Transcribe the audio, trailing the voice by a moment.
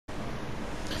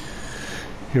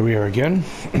Here we are again.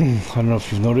 I don't know if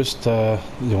you've noticed,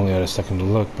 you only had a second to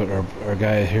look, but our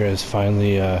guy here has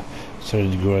finally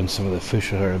started to grow in some of the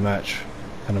facial hair to match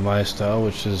kind of my style,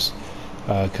 which is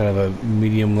kind of a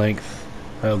medium length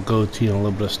goatee and a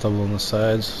little bit of stubble on the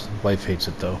sides. Wife hates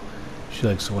it though. She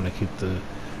likes it when I keep the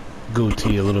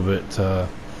goatee a little bit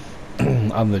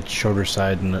on the shorter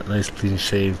side and a nice clean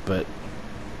shave, but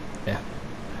yeah,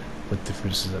 what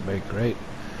difference does that make, right?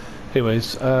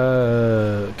 Anyways,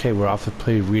 okay, we're off to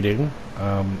play reading.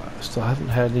 I still haven't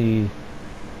had any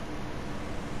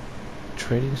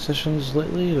trading sessions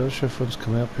lately. Not sure if one's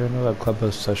coming up here. I know that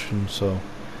clubhouse session, so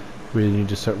really need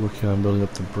to start working on building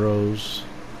up the bros.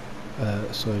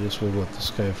 So I just will go with this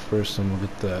guy first, and we'll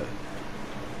get the.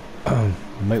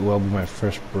 Might well be my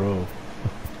first bro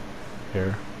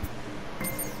here.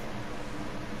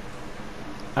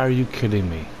 Are you kidding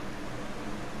me?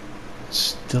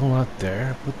 Still not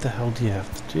there? What the hell do you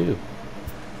have to do?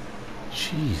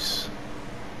 Jeez.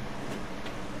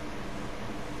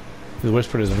 The worst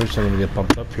part is eventually I'm going to get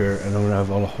bumped up here and I'm going to have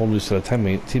a whole new set of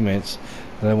teammates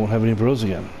and I won't have any bros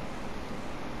again.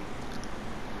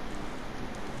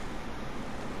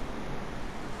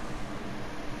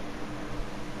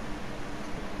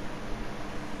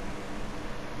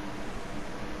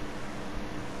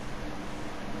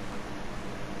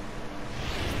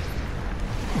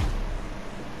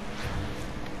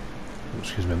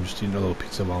 Excuse me, I'm just eating a little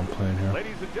pizza while I'm playing here.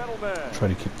 Ladies and gentlemen, try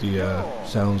to keep the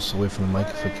sounds away from the mic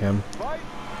if I can.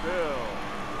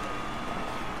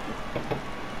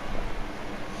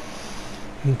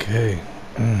 Okay.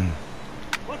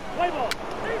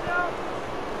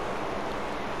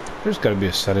 There's got to be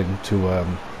a setting to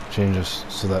change this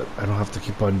so that I don't have to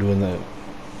keep on doing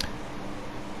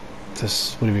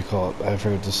this, what do we call it? I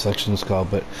forget what this section is called,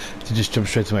 but to just jump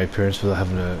straight to my appearance without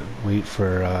having to wait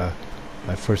for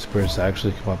my first appearance to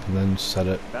actually come up and then set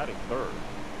it. Batting third,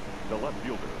 the left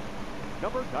fielder,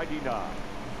 number 99.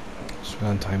 So we're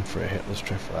on time for a hit. Let's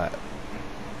try for that.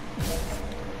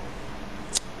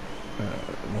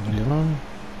 Nobody on?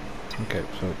 Okay,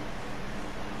 so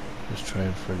just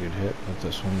trying for a good hit. Let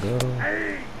this one go.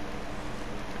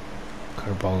 Caught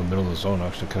a ball in the middle of the zone.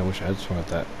 Actually, kind of wish I had swung at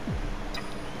that.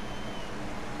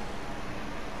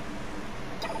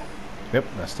 Yep,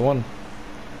 that's the one.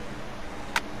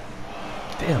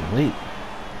 Damn, late.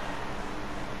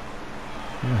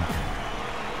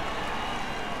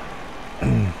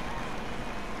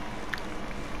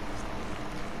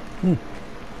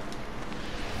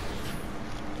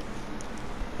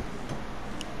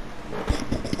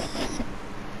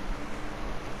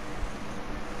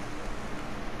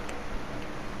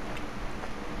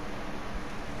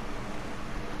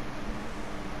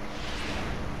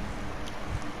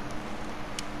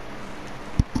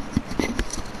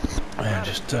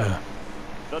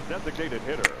 The designated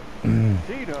hitter,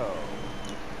 Tino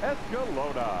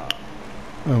Escalona.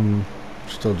 I'm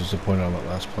still disappointed on that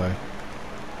last play.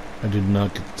 I did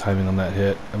not get the timing on that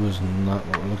hit. It was not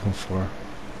what we're looking for. There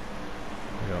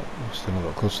we go. Staying a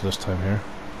little closer this time here.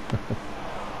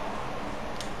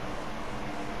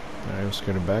 Alright, let's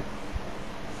get her back.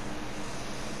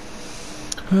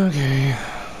 Okay.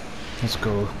 Let's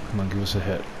go. Come on, give us a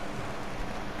hit.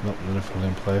 Nope, another full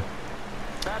game play.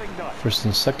 First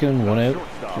and second, one out.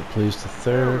 Get plays to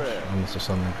third. And it's just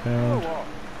on the ground.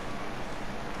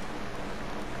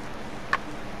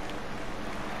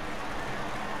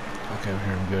 Okay, we're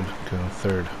here. I'm good. Going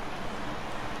third.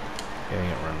 Yeah, I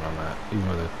ain't running on that. Even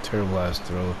with a terrible ass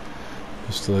throw,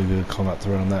 it's still a good call not to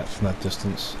run on that from that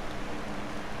distance.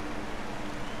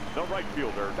 The right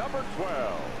fielder, number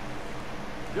 12,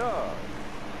 Doug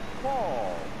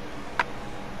Paul.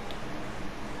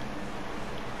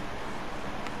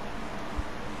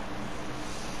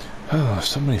 Oh,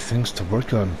 so many things to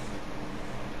work on.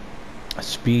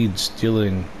 Speed,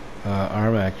 stealing,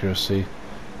 arm accuracy.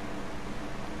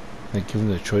 I think given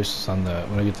the choices on the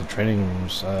when I get to training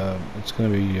rooms, it's going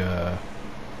to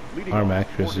be arm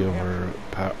accuracy over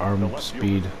arm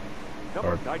speed.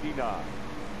 Or is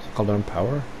it called arm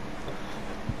power?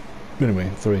 Anyway,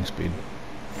 throwing speed.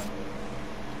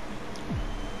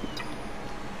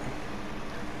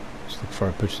 Let's look for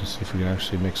our pitch and see if we can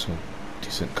actually make some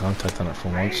decent contact on it for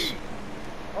once.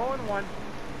 0-1.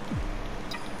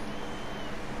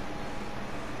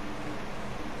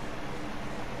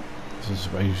 This is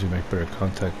I usually make better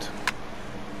contact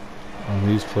on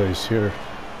these plays here.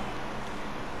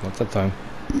 Not that time.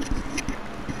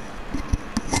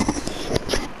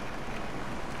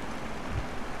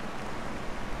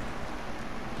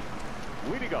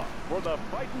 Leading up for the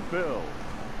fighting Bills,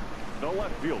 the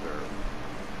left fielder,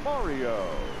 Mario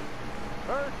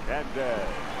Hernandez.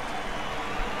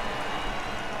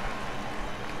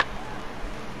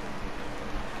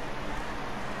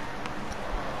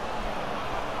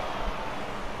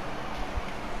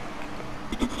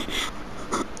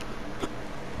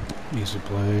 Easy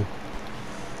play.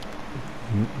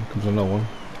 Here comes another one.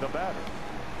 The batter.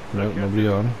 No, nobody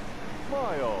on.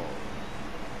 Miles.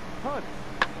 Hunt.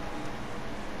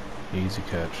 Easy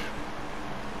catch.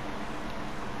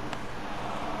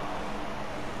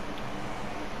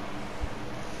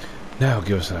 Now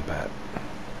give us an at bat.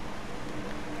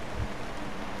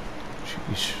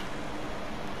 Sheesh.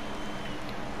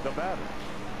 The batter.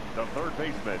 The third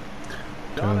baseman.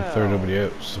 Down third, nobody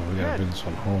out, so we gotta bring this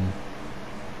one home.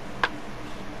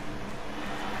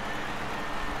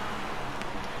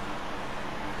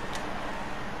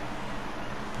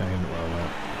 Dang, well, that.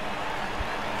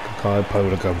 I probably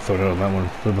would have gone third out on that one. Would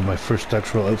have been my first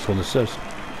actual outfield assist.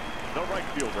 The right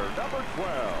fielder, number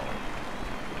 12.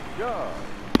 Doug.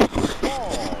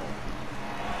 Ball.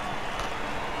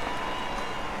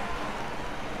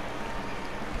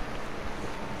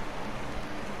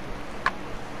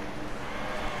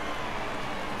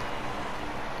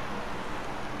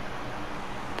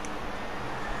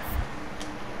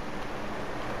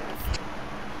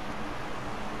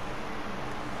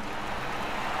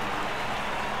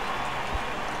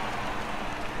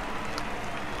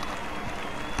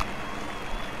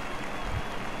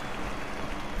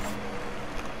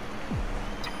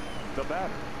 The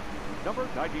batter, number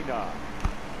 99.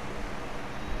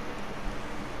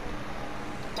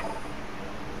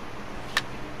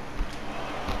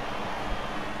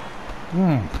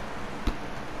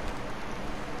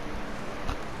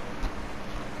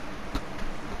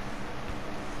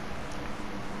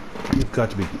 You've got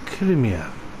to be kidding me.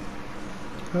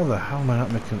 How the hell am I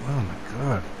not making... Oh my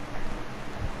god.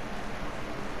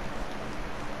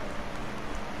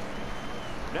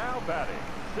 Now batting,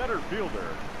 center fielder,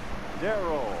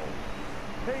 Daryl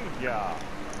Pena.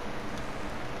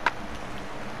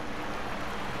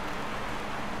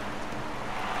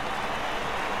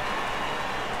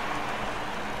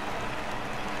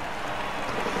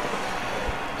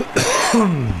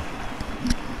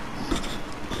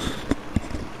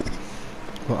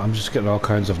 Well, I'm just getting all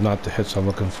kinds of not the hits I'm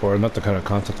looking for, not the kind of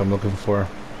contact I'm looking for.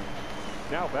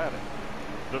 Now batting,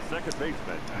 the second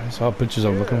baseman. That's all pitches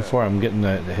I'm looking for. I'm getting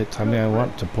the hit timing I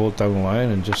want to pull it down the line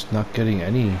and just not getting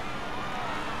any.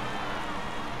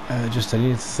 Just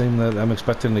anything that I'm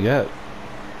expecting to get.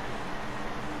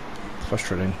 It's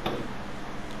frustrating.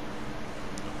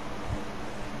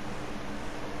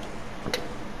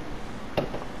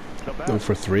 Go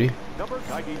for 3. Number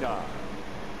 99.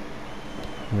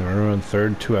 I'm gonna run on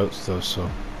third, 2 outs though, so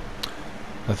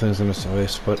nothing's gonna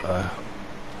suffice but a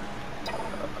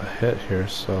hit here.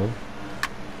 So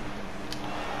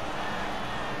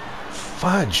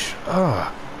fudge!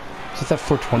 Ah, is that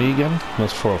 420 again? No,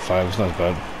 it's 405. It's not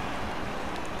bad.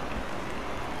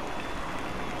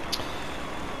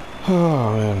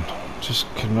 Oh man,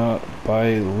 just cannot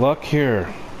buy luck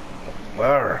here.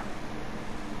 Wow.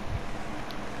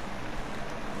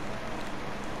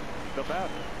 The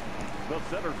batter, the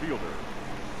center fielder,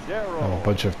 Daryl. A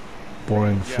bunch of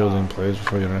boring fielding plays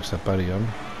before you next at bat again.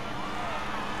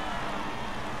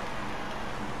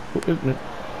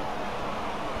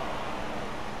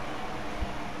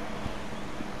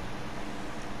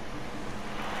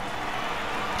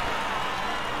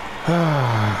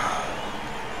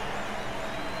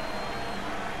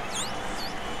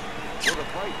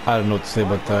 I don't know what to say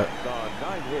about that.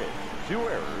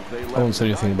 I won't say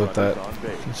anything about that.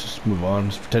 Let's just move on.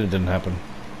 Just pretend it didn't happen.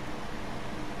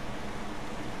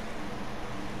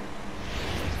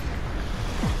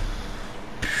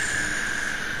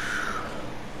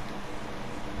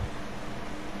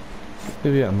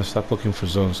 Maybe I'm gonna stop looking for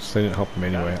zones because they didn't help me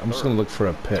anyway. I'm just gonna look for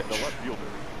a pitch.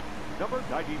 Number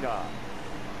 99.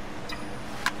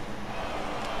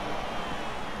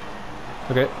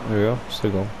 Okay, there we go.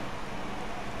 Still going.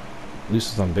 At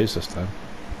least it's on base this time.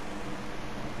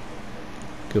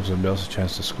 Gives somebody else a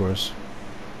chance to score us.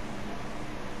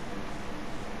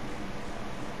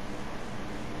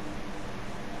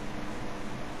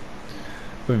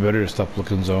 It'd be better to stop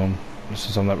looking zone,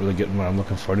 since I'm not really getting what I'm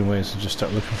looking for anyways, and just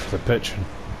start looking for the pitch and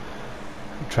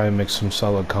try and make some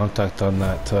solid contact on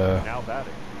that. Now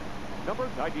batting, number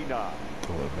 99.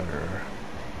 Pull it better.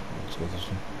 Let's go this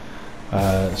one.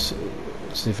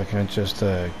 See if I can't just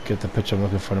get the pitch I'm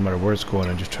looking for no matter where it's going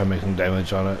and just try and make some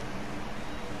damage on it.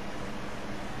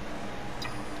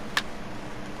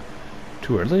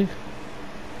 Too early?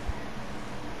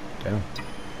 Damn.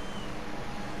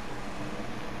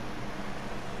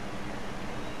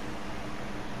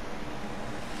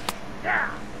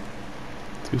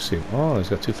 Two seam. Oh, he's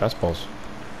got 2 fastballs.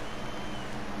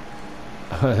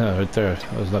 Right there.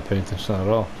 I was not paying attention at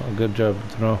all. Oh, good job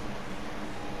to know.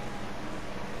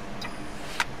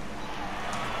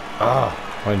 Ah,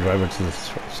 line driver to the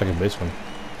second baseman.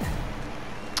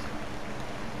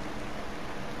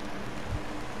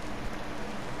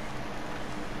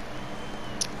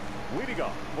 Leading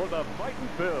off for the fighting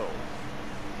Phil.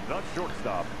 The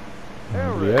shortstop.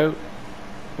 Nobody out.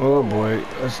 Oh boy,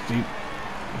 that's deep.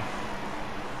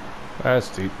 That's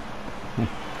deep.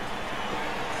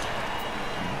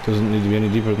 Doesn't need to be any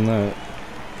deeper than that.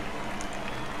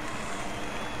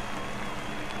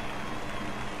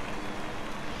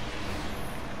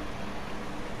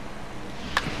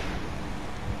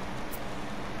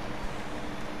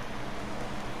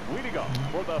 Leading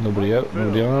off for the Nobody out, Phil.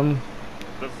 nobody on.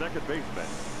 The second baseman.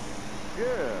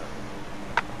 Yeah.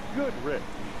 Good rip.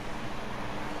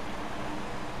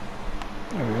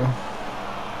 There we go.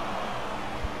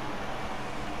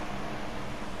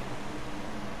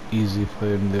 Easy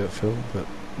play in the outfield, but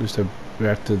at least I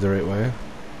reacted the right way.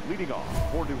 Leading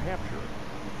off for New Hampshire.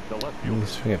 The left At fielder.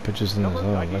 least we get pitches in the Number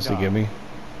zone. That's a 99. gimme.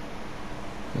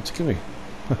 That's a gimme.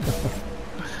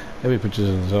 Every pitch is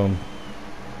in the zone.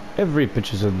 Every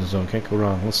pitch is in the zone. Can't go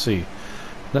wrong. Let's see.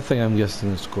 Nothing I'm guessing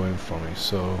is going for me,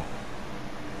 so...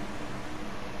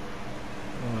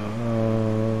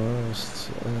 I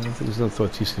think he's going to throw a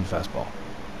T-skin fastball.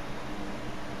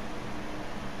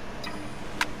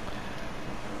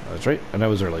 That's right, and I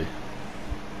was early.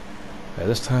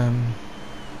 This time,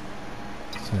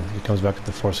 so he comes back at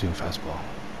the 4-seam fastball.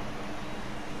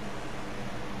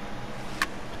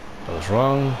 I was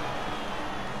wrong.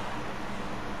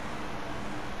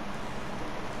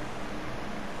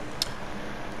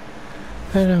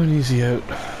 And I'm an easy out.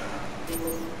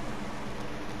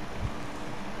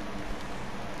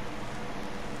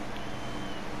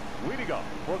 Leading up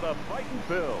for the fighting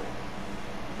Phil.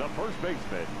 The first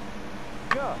baseman.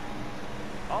 Gus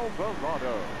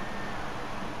Alvarado.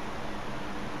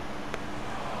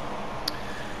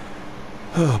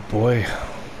 Oh boy.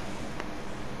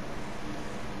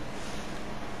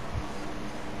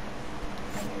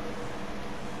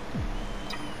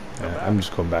 I'm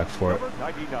just going back for it. Number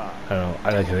 99. I don't know.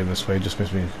 I like hitting this way. It just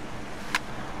makes me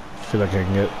feel like I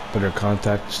can get better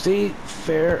contact. Stay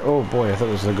fair. Oh boy, I thought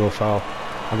this was a go foul.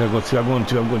 I'm gonna go two. I'm going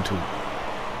two. I'm going two.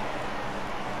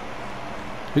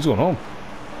 He's going home.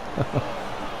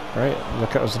 Right?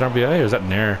 That was an RBI, or is that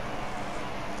an error?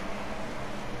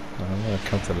 I'm gonna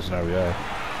count that as an RBI.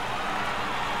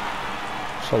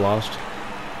 So lost.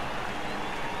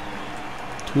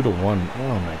 2-1.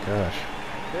 Oh my gosh.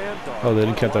 Oh, they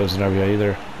didn't count that as an RBI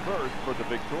either. First for the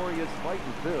victorious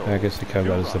fighting Phil. I guess they count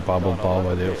that as the bobbled ball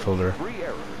by the outfielder. 3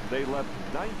 errors. They left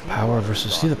 19 Power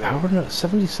versus... See, the power...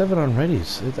 77 on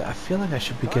righties. I feel like I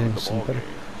should be getting some better...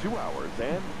 2 hours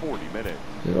and 40 minutes.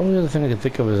 The only other thing I can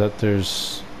think of is that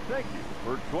there's... Thank you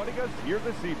for joining us here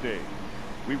this evening.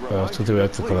 We still do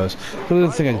have to class. The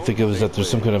other thing I can think of is that there's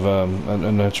some kind of a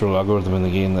natural algorithm in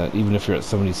the game that even if you're at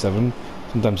 77,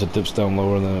 sometimes it dips down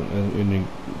lower and you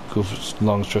go for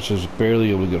long stretches,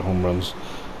 barely able to get home runs.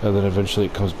 And then eventually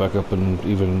it comes back up and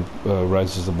even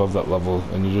rises above that level,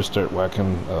 and you just start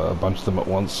whacking a bunch of them at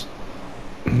once.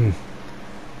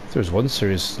 There's one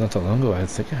series not that long ago, I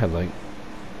think I had like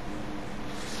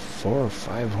 4 or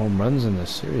 5 home runs in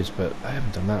this series, but I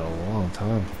haven't done that in a long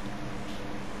time.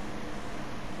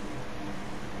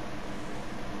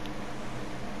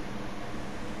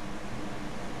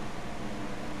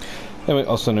 Anyway,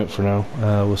 I'll send it for now.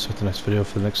 We'll see you at the next video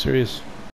for the next series.